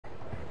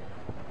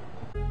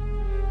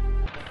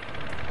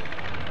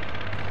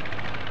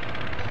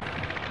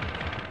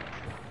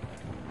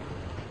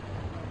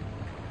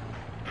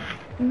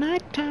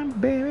Nighttime,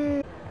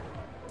 baby.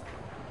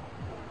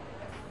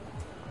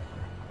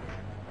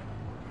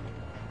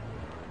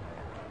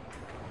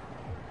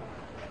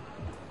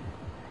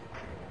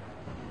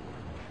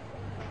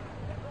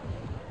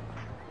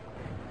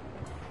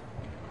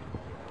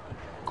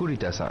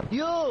 Kurita-san,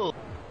 Yo!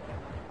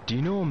 do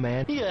you know a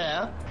man?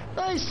 Yeah,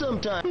 I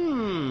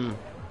sometimes...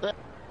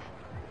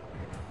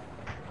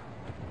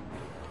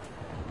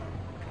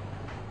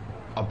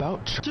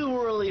 About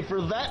Too early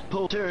for that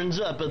turns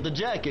up at the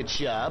jacket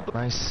shop.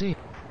 I see.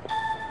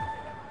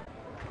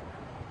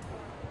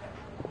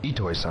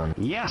 Itoi-san,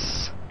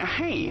 Yes.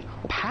 Hey,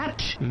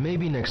 Pat.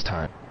 maybe next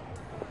time.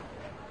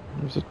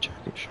 There's a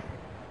jacket shop.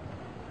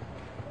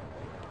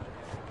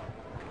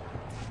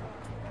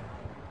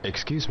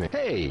 Excuse me.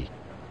 Hey!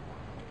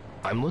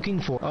 I'm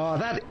looking for... Oh,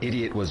 that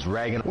idiot was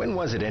ragging. When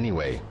was it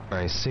anyway?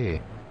 I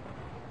see.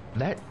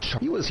 That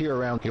He was here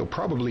around. He'll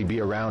probably be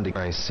around.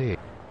 I see.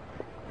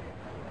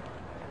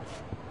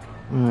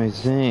 I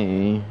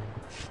see.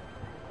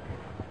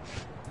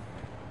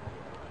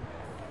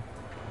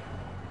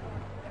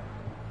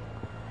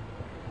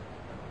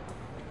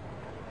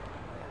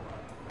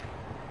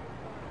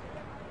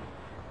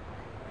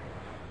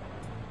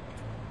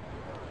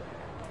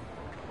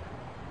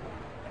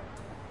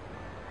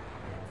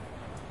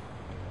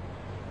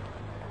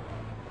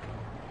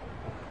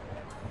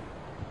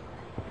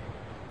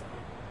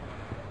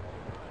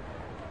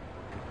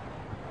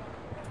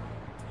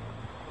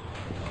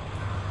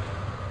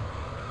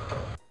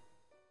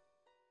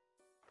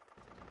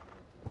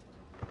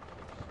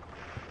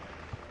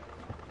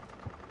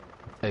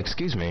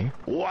 Excuse me.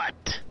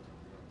 What?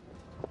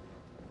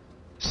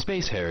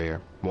 Space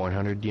Harrier,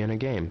 100 yen a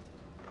game.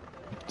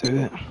 Do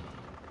it.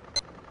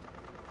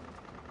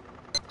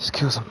 Let's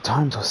kill some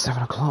time till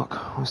 7 o'clock.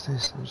 What's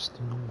this? I'm just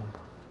doing normal.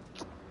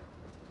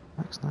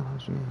 Max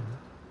 900 yen.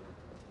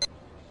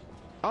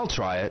 I'll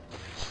try it.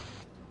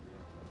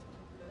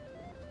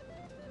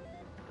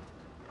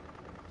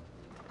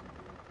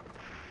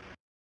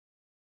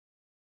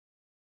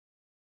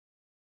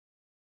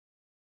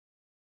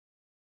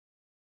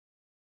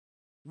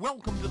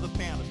 Welcome to the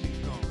fantasy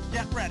zone.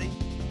 Get ready.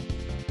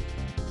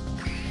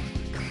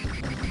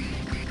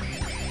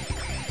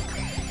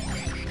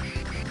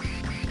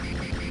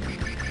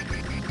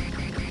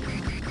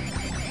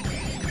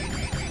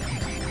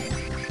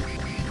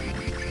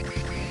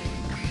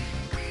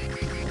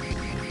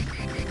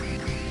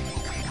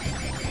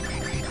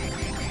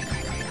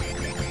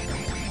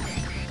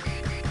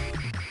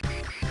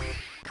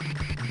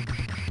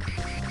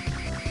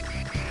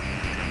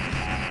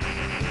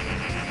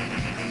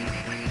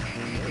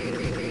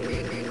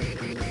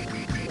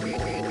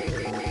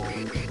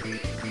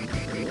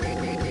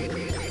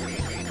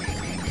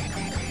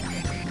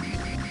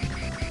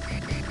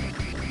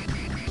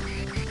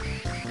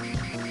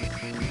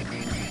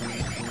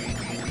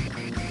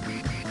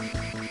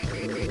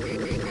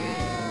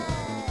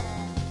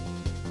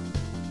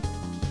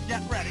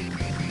 Get ready.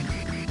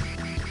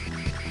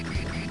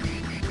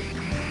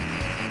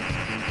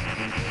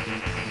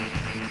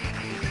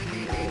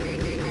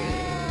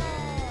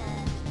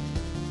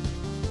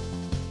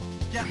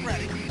 Get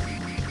ready.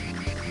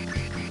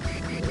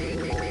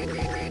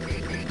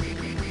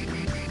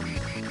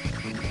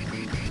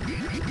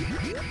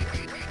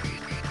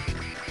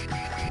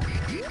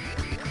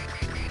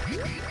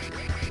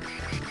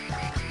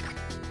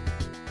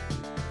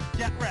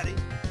 Get ready.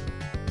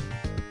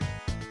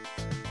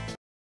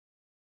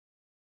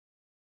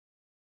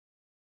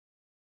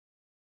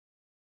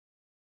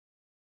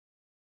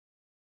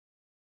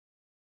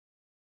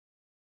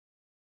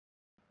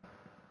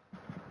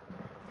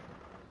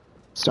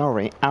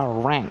 Sorry, our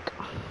rank.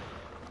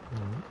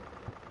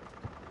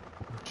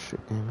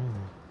 Shit game anyway.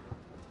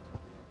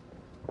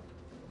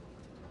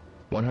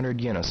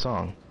 100 yen a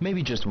song.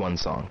 Maybe just one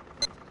song.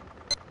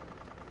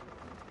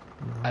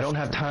 I don't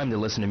have time to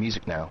listen to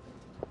music now.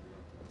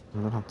 I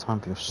don't have time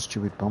for your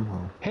stupid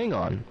bumhole. Hang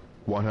on.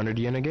 100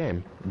 yen a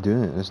game.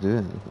 Do it, let's do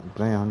it.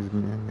 Play 100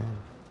 million game.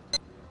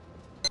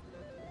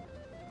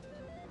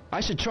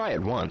 I should try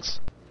it once.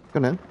 Go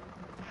on then.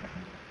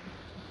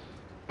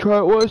 Try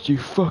it once, you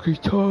fucking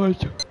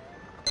tired.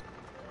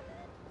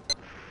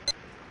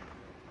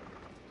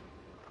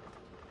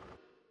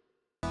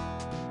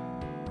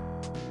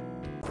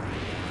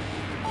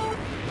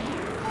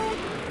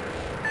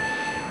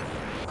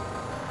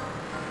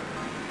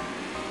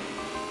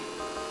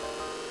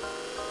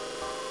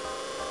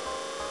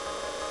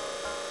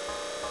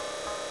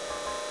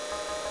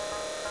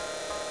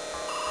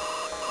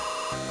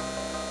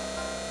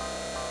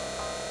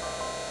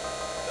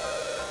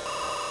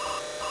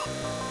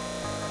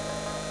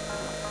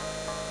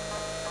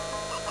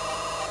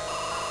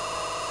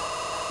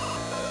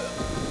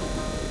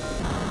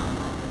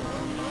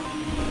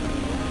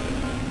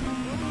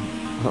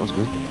 That was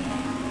good.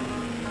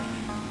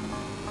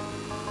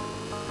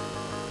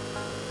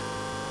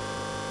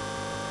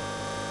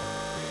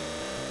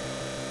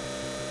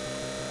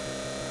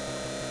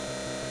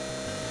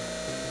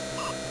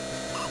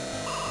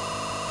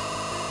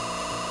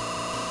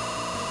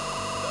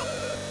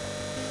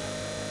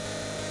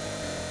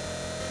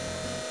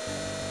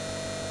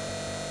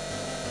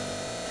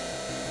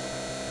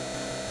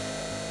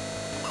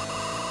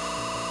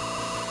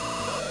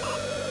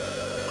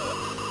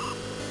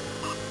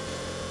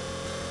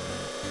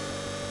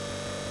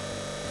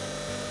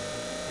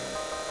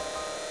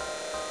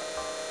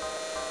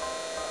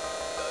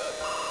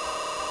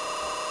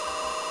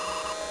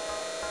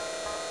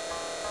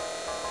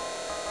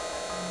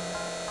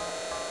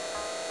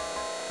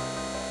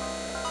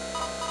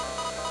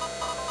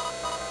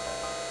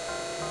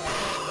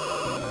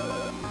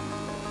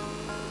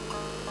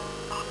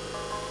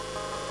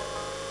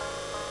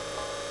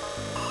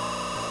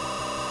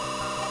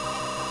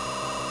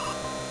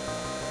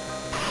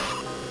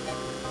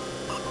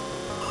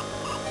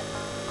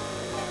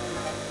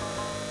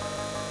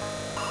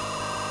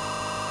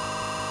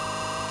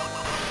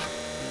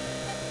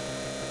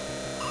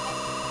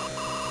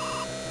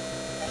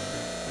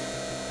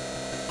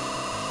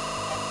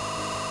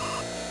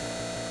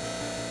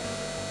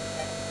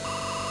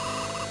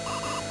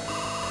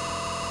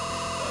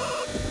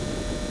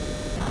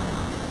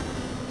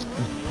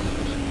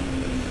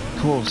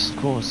 Of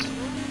course.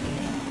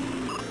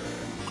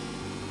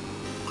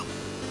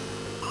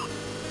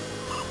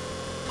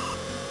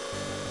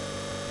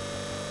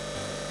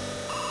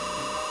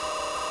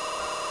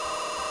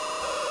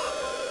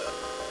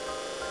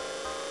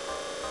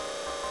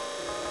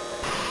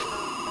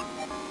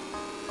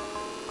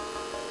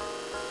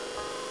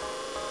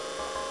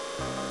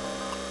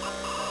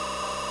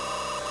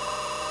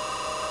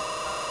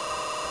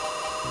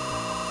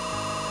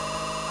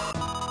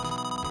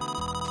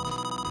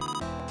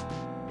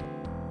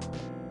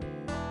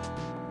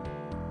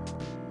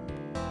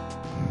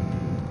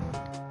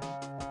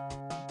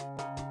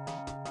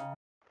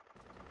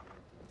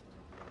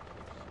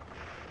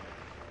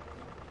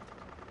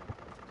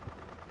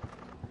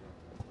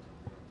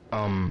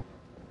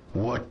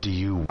 What do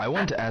you... I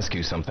want to ask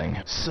you something.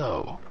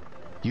 So,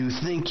 you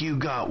think you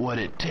got what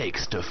it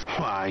takes to...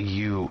 Why,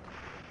 you...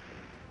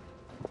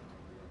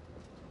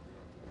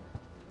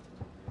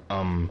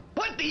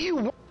 What do you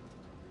want?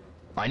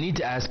 I need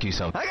to ask you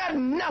something. I got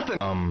nothing!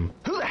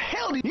 Who the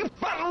hell do you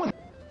fucking with?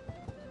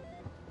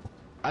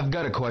 I've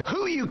got a question.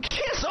 Who you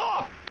kiss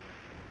off?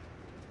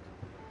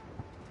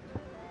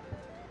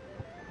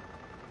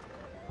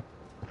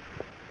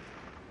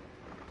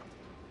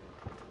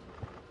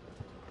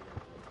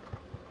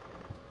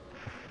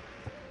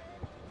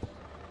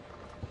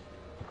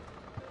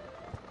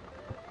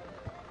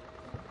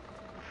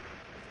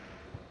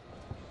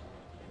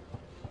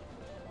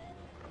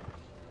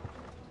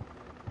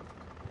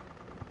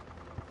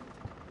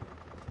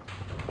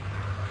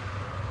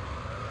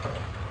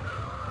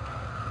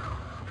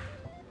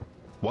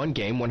 One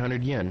game,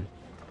 100 yen.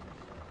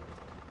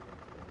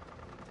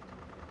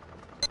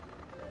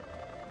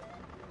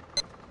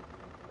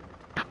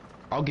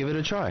 I'll give it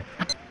a try.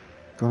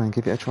 Go on and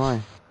give it a try.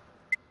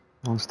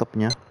 No one's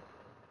stopping you.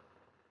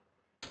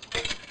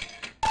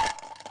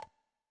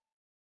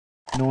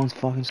 No one's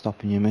fucking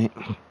stopping you, mate.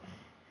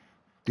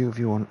 Do what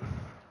you want.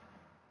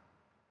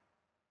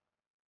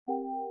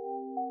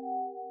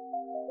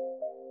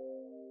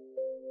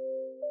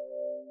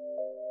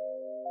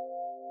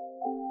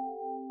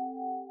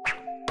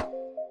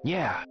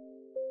 Yeah.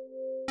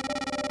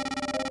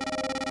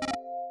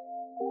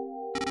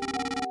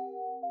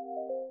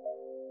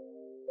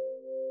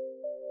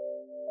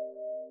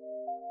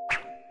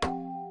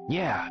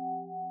 Yeah.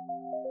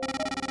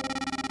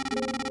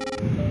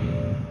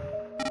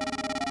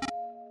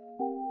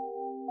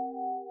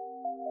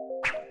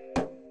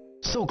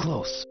 So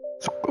close.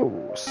 So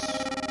close.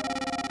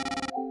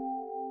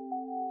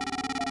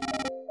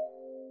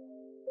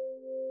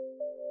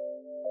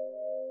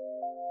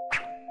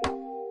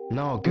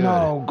 No good.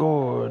 No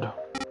good.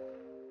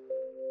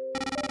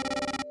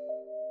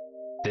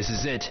 This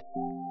is it.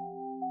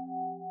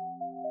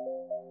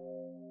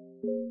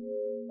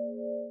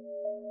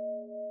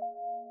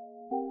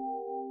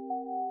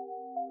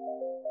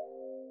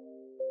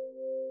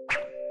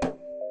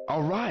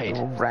 All right.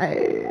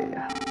 Alright.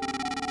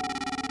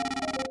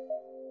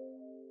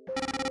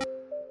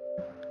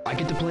 I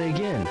get to play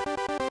again.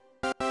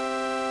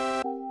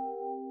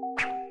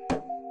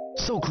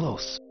 So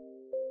close.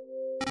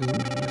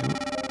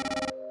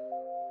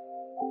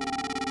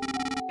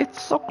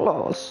 It's so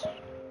close.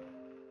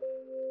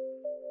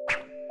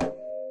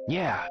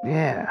 Yeah.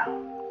 Yeah.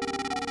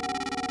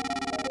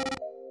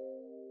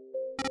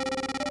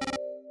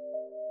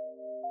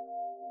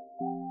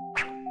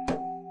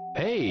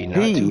 Hey, not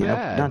Hey, too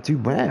bad. not too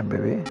bad,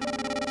 baby.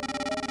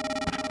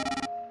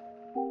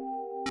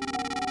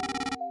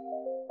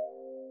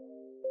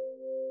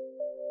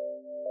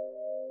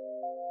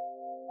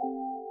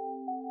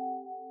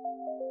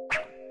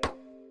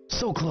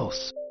 So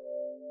close.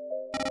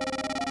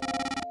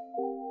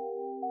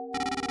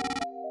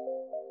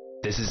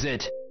 This is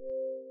it.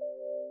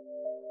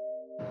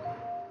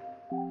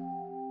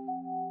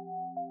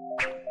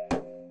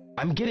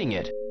 I'm getting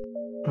it.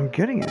 I'm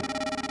getting it.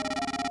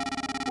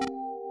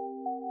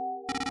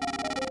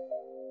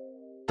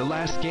 The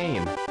last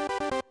game.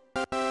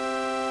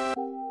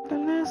 The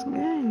last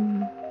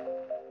game.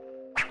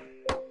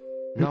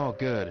 No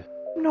good.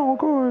 No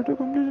good. I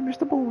completely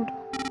missed the board.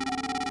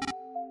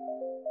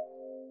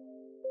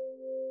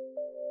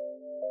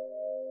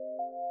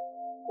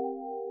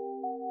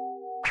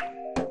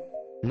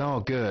 No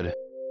good.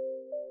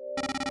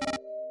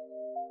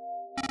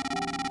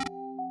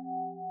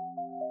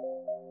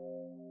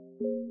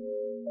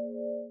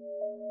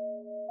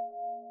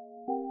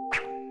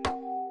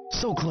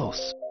 So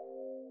close.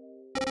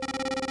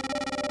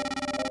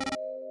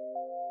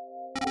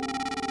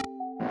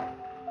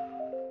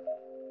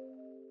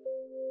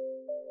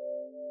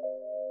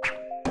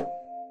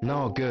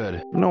 No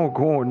good. No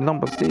good.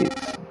 Number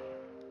 6.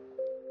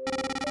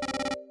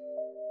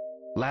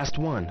 Last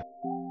one.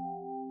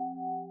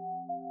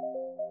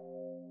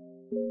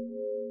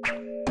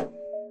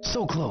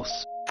 So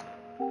close.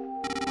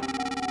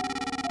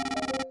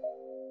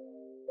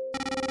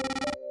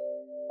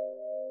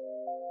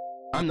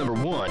 I'm number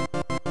 1.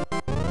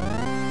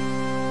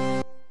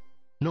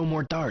 No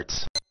more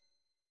darts.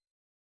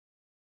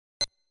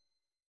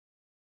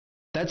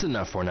 That's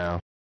enough for now.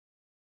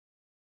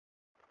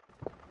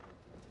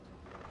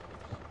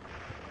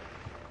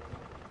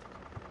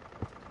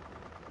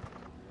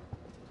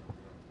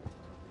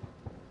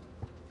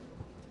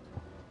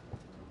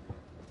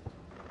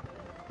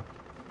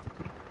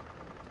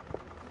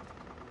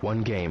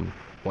 One game,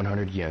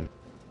 100 yen.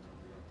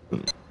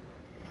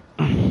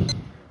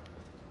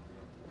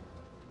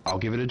 I'll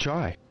give it a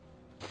try.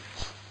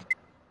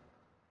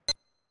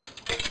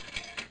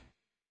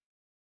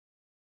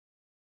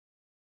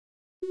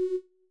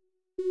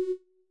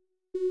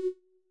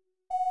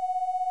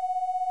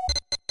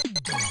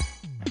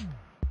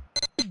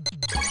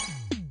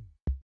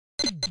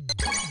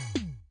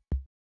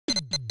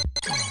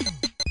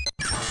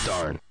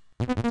 Darn.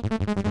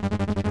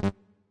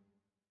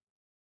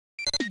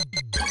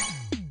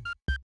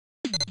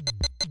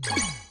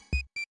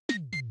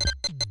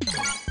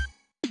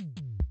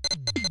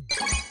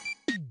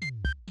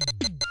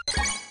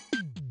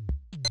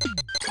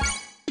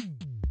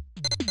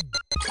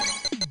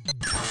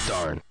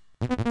 Darn.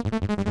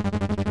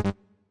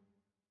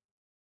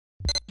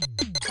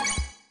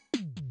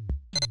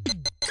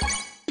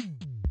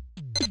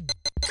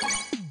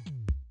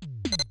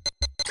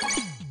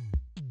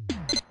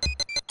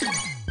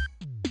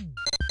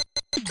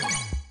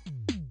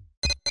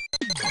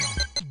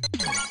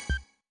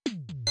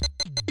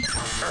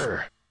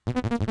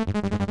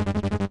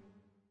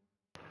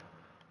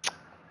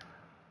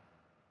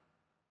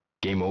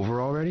 Game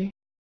over already?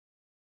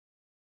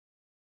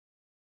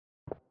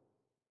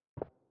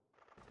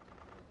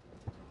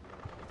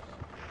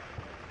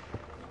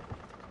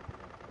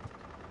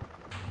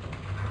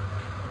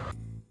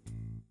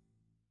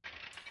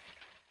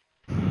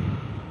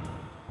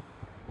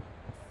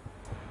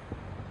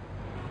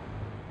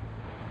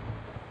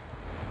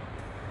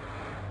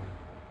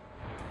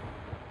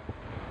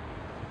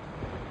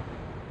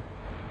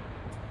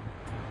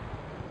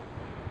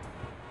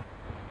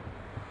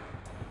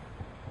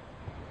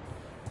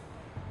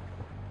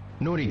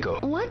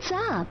 Noriko, What's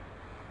up?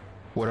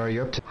 what are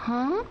you up to?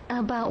 Huh?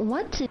 About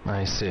what to...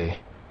 I see.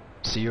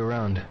 See you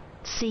around.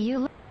 See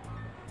you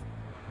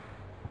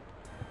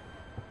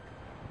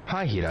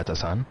Hi,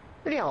 Hirata-san.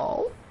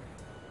 later.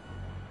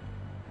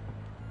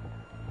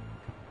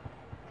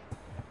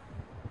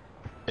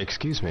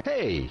 Excuse me.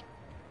 Hey!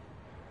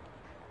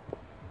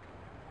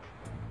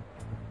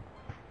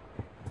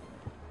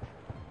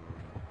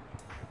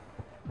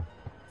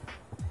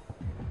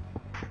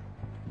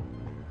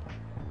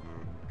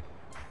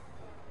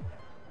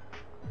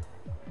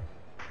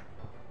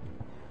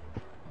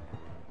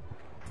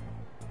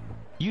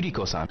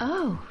 Yuriko-san,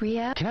 Oh,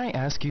 Ria? can I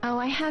ask you? Oh,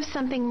 I have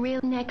something real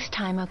next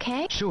time,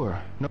 okay?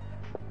 Sure. No.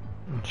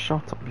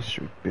 Shut up, you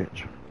stupid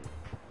bitch.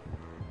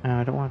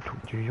 I don't want to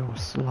talk to you, you're a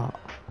slut.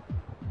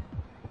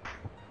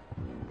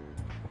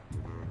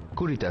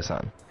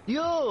 Kurita-san,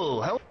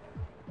 Yo, how?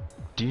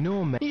 do you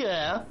know a man?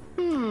 Yeah.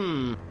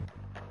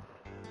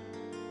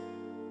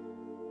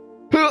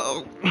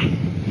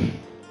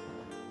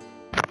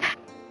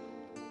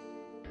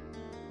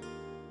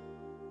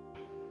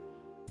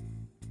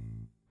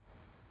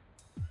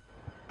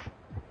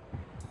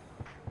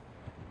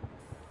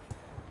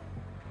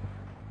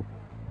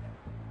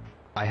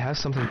 I have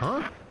something.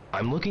 Huh?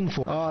 I'm looking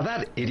for. Oh,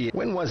 that idiot.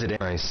 When was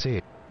it? I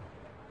see.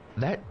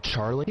 That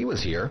Charlie? He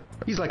was here.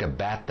 He's like a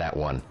bat, that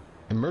one.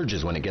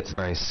 Emerges when it gets...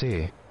 I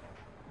see.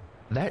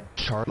 That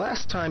Charlie?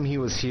 Last time he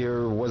was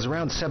here was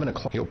around 7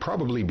 o'clock. He'll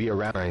probably be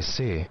around... I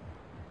see.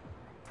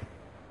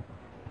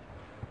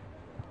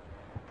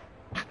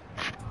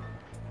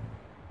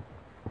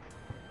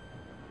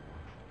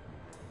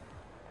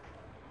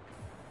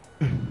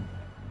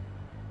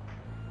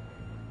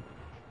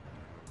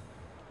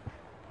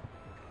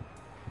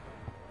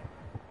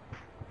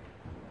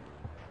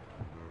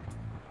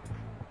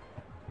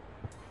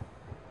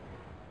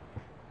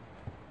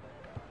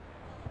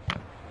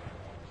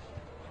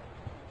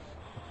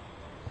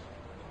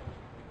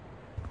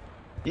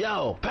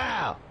 Yo,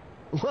 pal.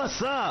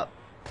 What's up?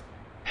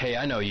 Hey,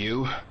 I know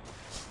you.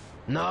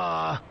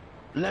 Nah,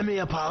 let me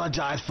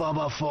apologize for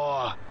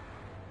before.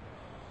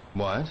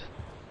 What?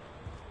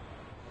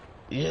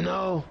 You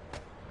know,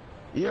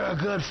 you're a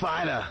good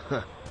fighter.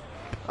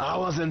 I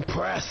was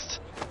impressed.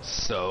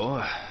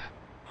 So?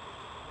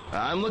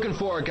 I'm looking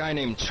for a guy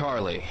named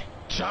Charlie.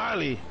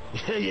 Charlie?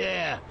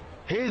 Yeah,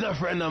 he's a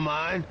friend of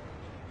mine.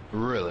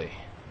 Really?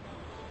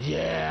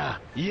 Yeah,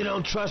 you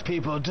don't trust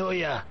people, do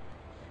ya?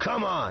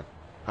 Come on,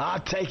 I'll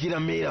take you to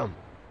meet him.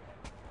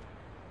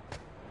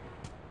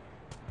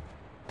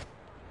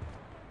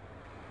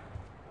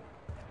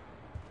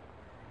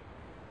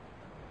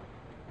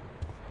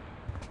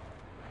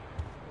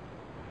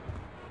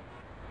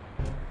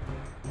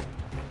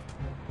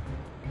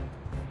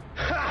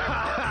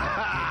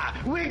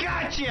 We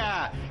got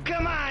ya!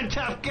 Come on,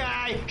 tough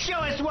guy! Show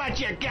us what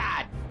you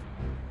got!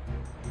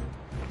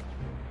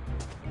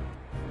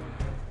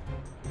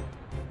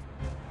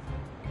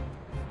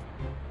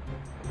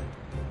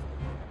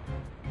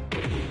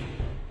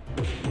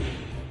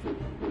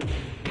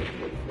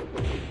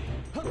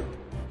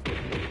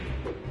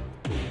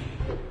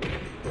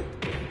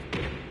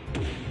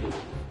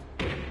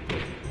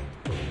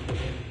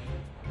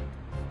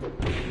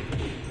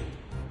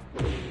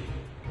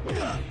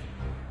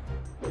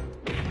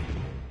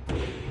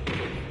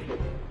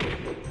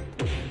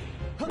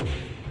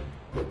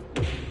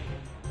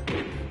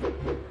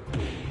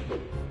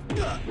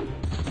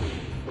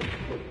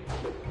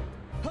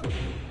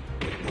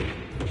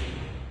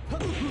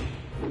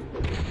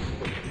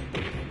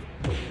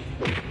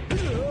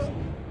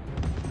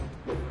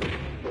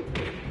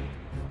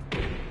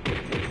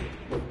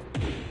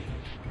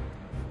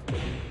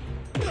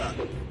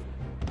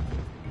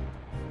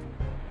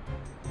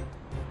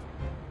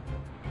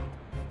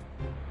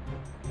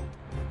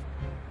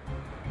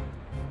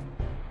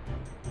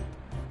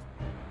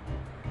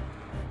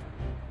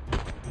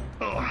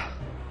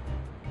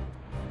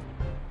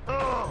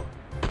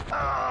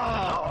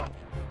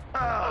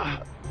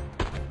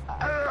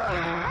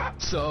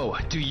 So,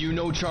 do you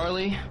know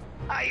Charlie?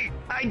 I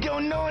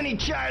don't know any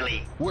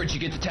Charlie. Where'd you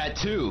get the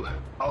tattoo?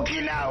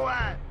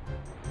 Okinawa.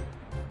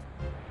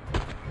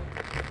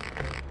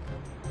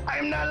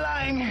 I'm not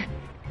lying,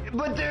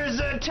 but there's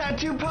a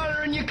tattoo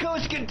parlor in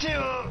Yokosuka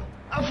too.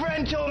 A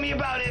friend told me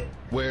about it.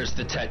 Where's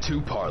the tattoo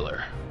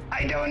parlor?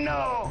 I don't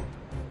know.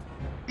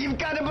 You've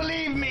got to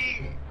believe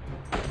me.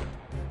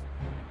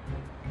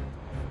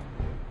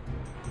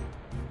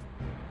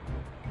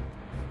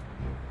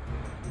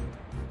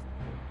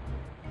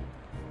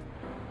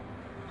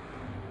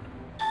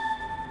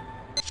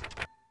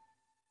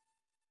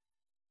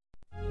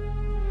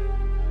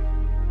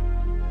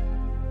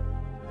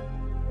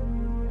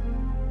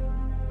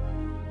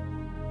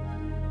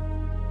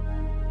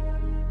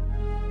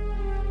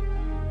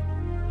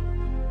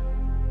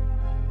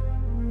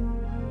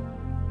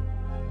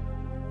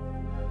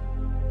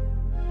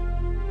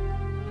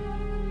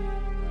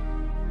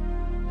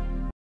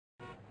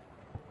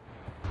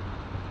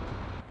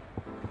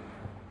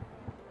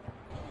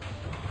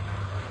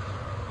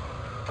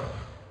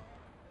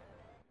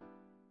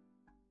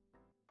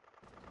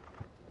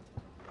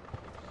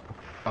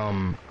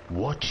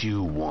 What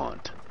you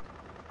want?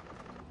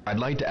 I'd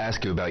like to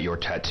ask you about your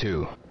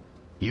tattoo.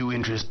 You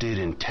interested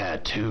in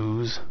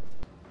tattoos?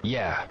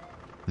 Yeah.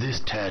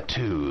 This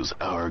tattoo's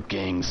our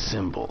gang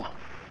symbol.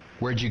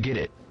 Where'd you get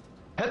it?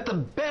 At the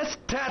best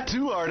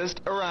tattoo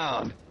artist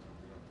around.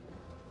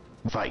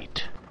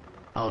 Fight.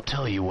 I'll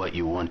tell you what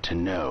you want to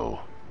know,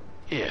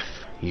 if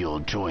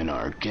you'll join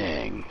our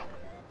gang.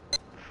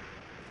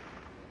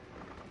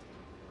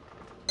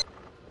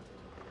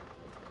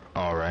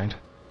 All right.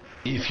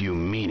 If you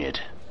mean it,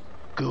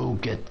 go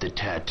get the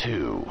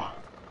tattoo.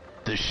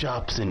 The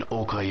shop's in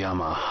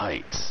Okayama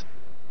Heights.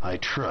 I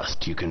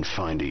trust you can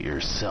find it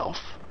yourself.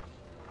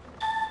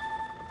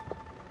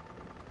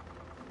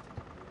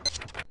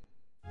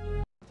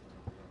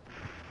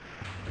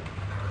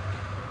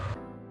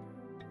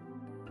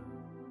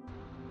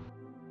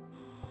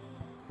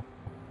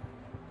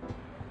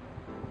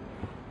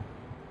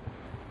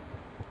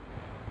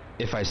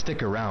 If I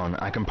stick around,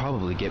 I can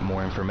probably get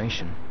more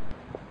information.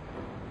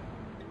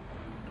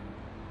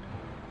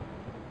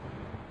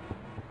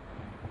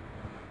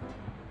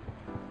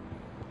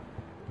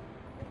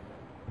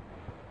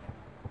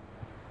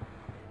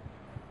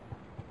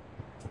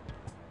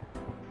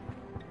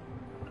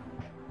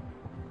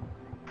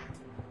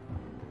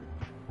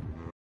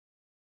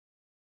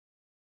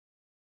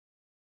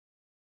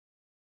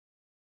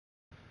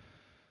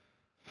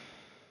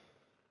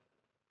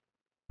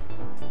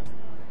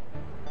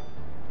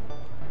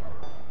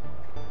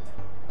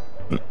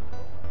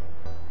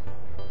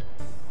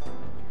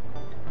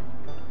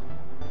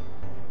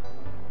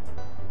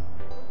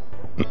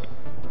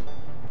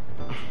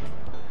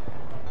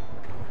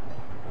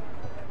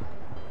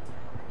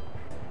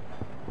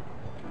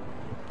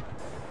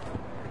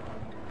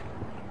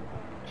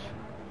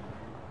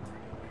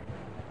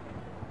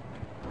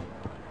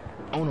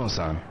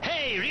 Ono-san,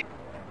 Hey,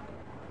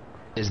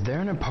 is there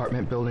an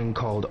apartment building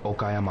called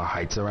Okayama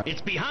Heights around?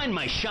 it's behind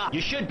my shop.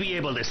 You should be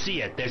able to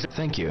see it. There's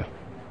Thank you.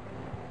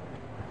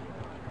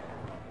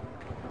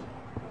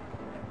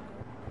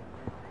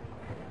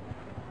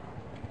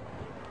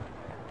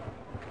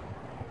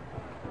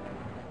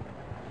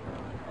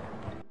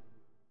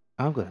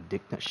 I've got a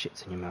dick that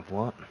shits in your mouth,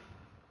 what?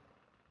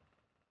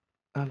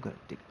 I've got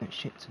a dick that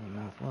shits in your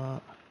mouth,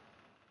 what?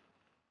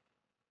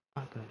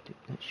 I've got a dick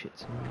that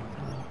shits in your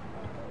mouth, what?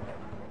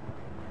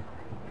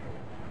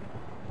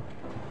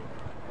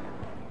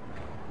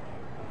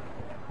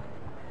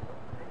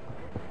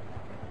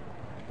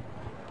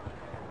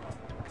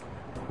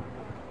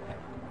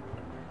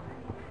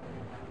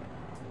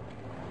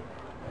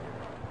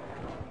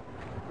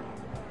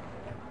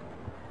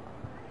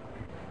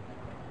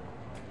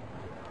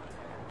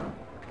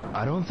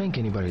 I don't think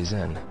anybody's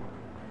in.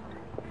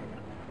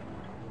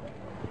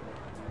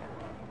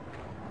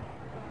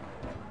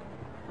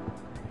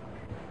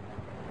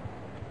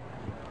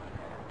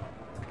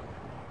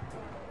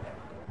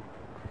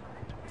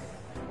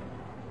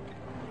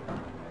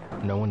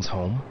 No one's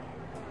home?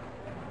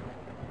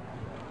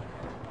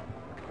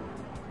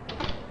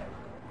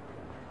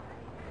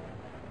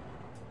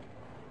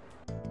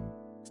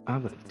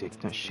 I've got a dick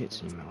that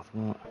shits in your mouth,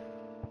 what?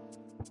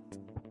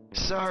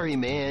 Sorry,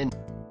 man.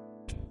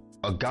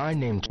 A guy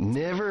named...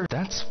 Never.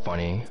 That's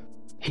funny.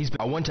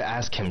 I want to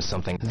ask him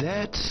something.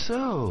 That's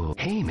so.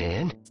 Hey,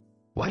 man.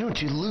 Why don't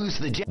you lose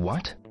the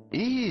What?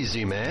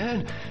 Easy,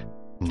 man.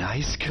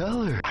 Nice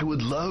color. I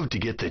would love to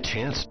get the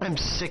chance. I'm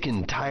sick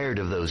and tired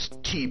of those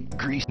cheap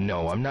grease.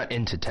 No, I'm not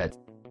into Ted.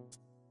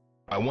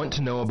 I want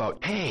to know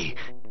about... Hey,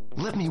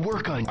 let me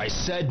work on... I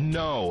said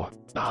no!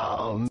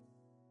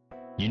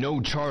 You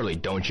know Charlie,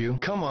 don't you?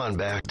 Come on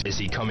back. Is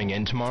he coming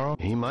in tomorrow?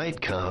 He might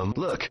come.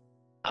 Look,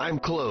 I'm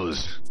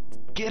closed.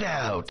 Get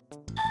out.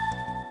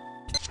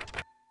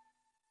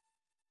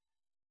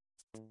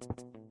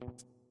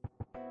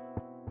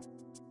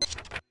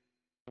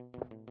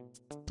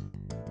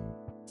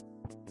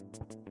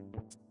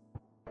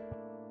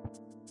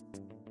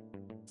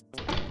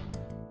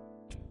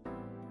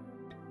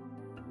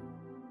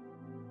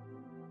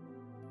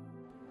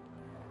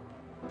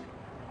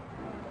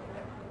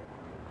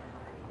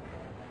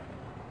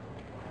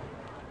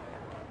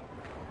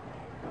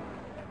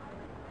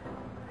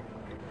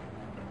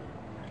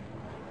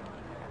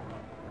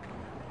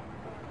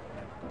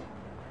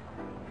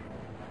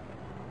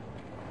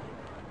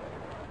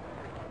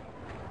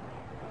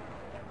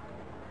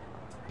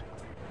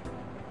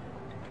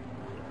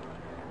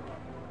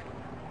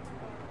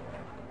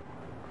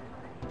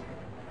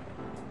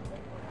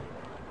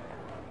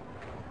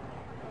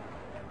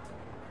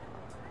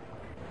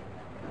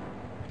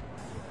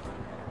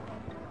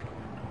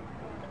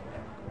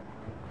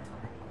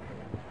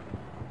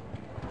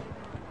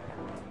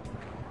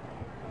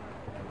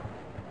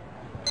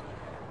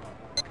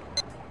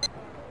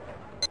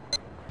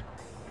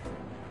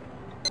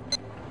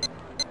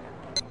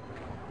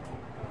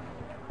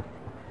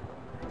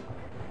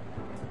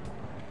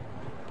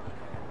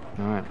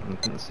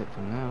 that's it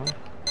for now.